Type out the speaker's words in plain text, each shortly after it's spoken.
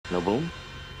No boom?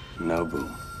 No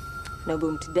boom. No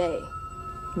boom today.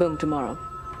 Boom tomorrow.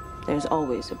 There's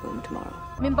always a boom tomorrow.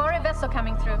 Minbari vessel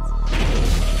coming through.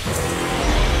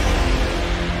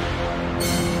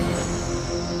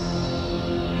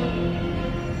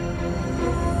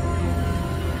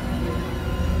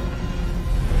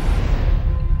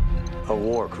 A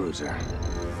war cruiser.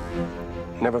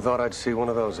 Never thought I'd see one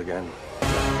of those again.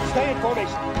 Stay in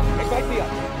formation. It might be up.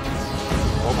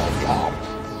 Oh my God.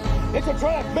 It's a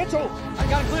trap, Mitchell! I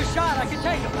got a clear shot. I can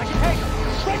take him. I can take him.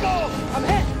 Bingo! I'm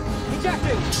hit.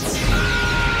 Ejected.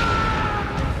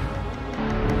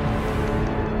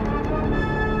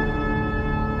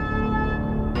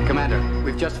 Commander,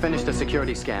 we've just finished a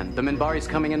security scan. The Minbari's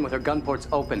coming in with her gun ports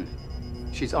open.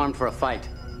 She's armed for a fight.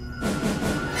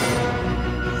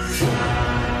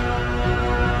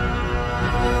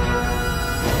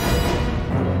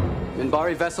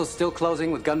 Minbari vessel still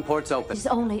closing with gun ports open. It's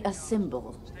only a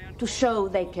symbol to show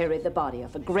they carry the body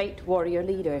of a great warrior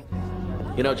leader.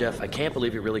 You know, Jeff, I can't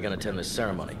believe you're really going to attend this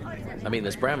ceremony. I mean,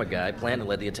 this Brahma guy planned to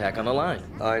lead the attack on the line.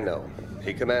 I know.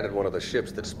 He commanded one of the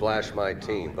ships that splashed my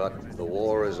team, but the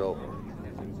war is over.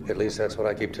 At least that's what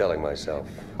I keep telling myself.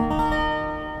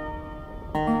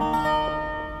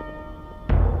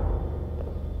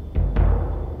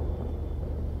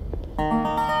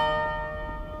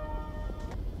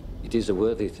 It is a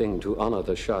worthy thing to honor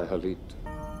the Shah Khalid.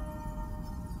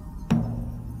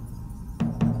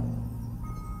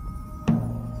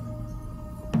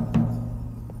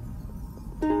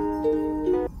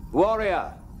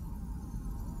 Warrior.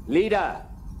 Leader.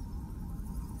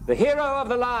 The hero of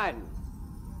the line.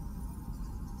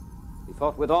 He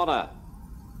fought with honor,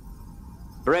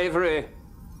 bravery,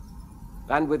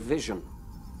 and with vision.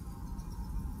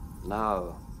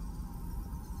 Now,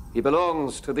 he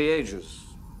belongs to the ages.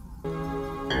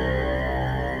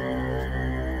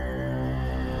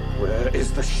 Where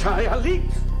is the Shah Khalid?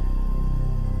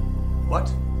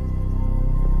 What?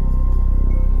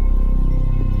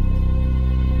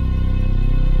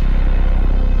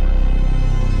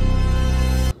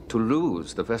 To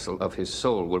lose the vessel of his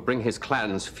soul will bring his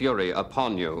clan's fury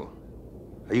upon you.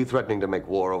 Are you threatening to make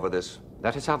war over this?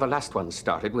 That is how the last one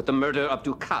started, with the murder of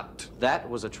Ducat. That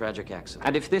was a tragic accident.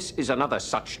 And if this is another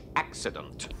such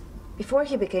accident... Before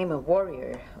he became a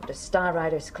warrior of the Star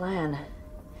Riders clan,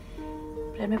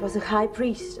 Brenmer was a high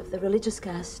priest of the religious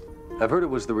caste. I've heard it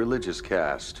was the religious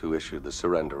caste who issued the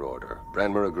surrender order.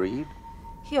 Branmer agreed?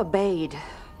 He obeyed,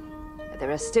 but there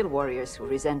are still warriors who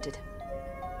resented.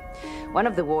 One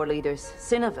of the war leaders,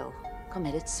 Sinaville,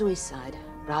 committed suicide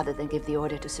rather than give the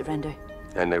order to surrender.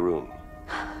 And Neroon?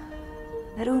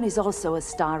 Neroon is also a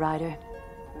Star Rider.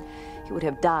 He would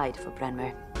have died for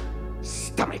Branmer.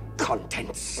 Stomach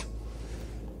contents.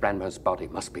 Branmer's body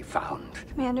must be found.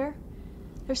 Commander,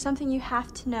 there's something you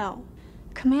have to know.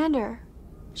 Commander,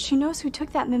 she knows who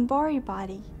took that Minbari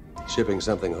body. Shipping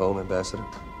something home, Ambassador?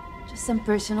 Just some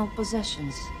personal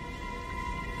possessions.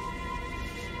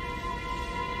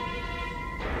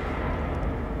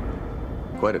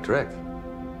 Quite a trick.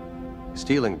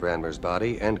 Stealing Branmer's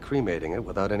body and cremating it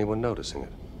without anyone noticing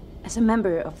it. As a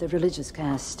member of the religious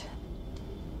caste,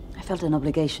 I felt an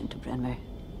obligation to Branmer.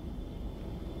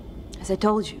 As I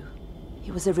told you,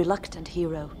 he was a reluctant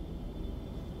hero.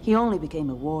 He only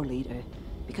became a war leader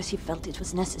because he felt it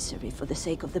was necessary for the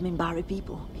sake of the Minbari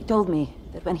people. He told me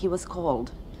that when he was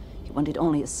called, he wanted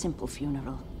only a simple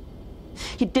funeral.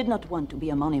 He did not want to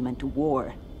be a monument to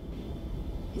war.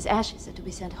 His ashes are to be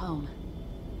sent home.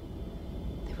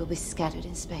 They will be scattered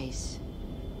in space,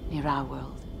 near our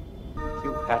world.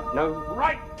 You had no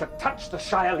right to touch the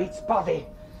Shah Khalid's body.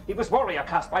 He was warrior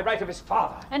caste by right of his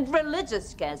father. And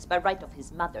religious caste by right of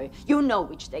his mother. You know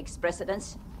which takes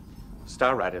precedence.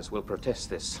 Star Riders will protest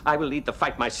this. I will lead the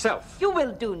fight myself. You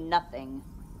will do nothing.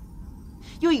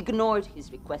 You ignored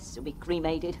his requests to be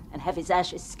cremated and have his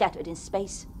ashes scattered in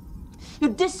space. You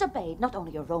disobeyed not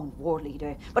only your own war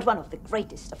leader, but one of the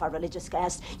greatest of our religious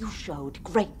caste. You showed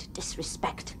great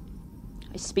disrespect.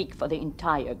 I speak for the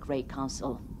entire Grey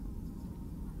Council.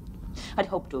 I'd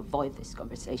hoped to avoid this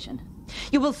conversation.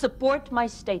 You will support my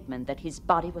statement that his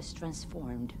body was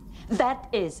transformed. That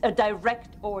is a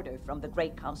direct order from the Grey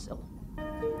Council.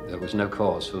 There was no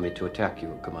cause for me to attack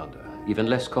you, Commander. Even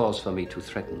less cause for me to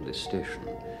threaten this station.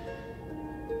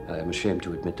 I am ashamed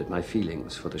to admit that my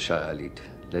feelings for the Shah Khalid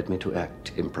led me to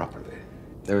act improperly.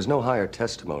 There is no higher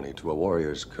testimony to a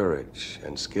warrior's courage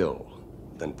and skill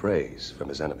than praise from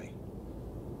his enemy.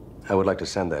 I would like to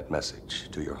send that message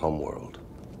to your homeworld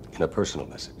in a personal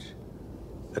message.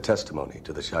 A testimony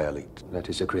to the Shah Khalid. That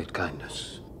is a great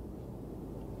kindness.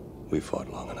 We fought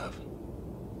long enough.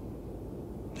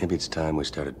 Maybe it's time we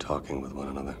started talking with one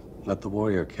another. Let the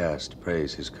warrior caste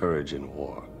praise his courage in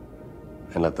war,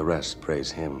 and let the rest praise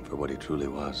him for what he truly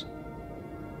was.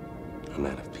 A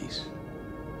man of peace.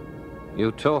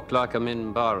 You talk like a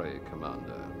Minbari,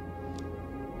 Commander.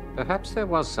 Perhaps there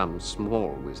was some small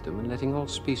wisdom in letting all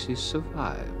species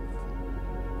survive.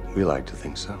 We like to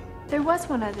think so. There was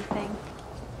one other thing.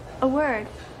 A word.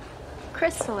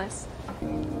 Chrysalis.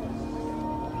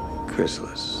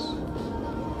 Chrysalis.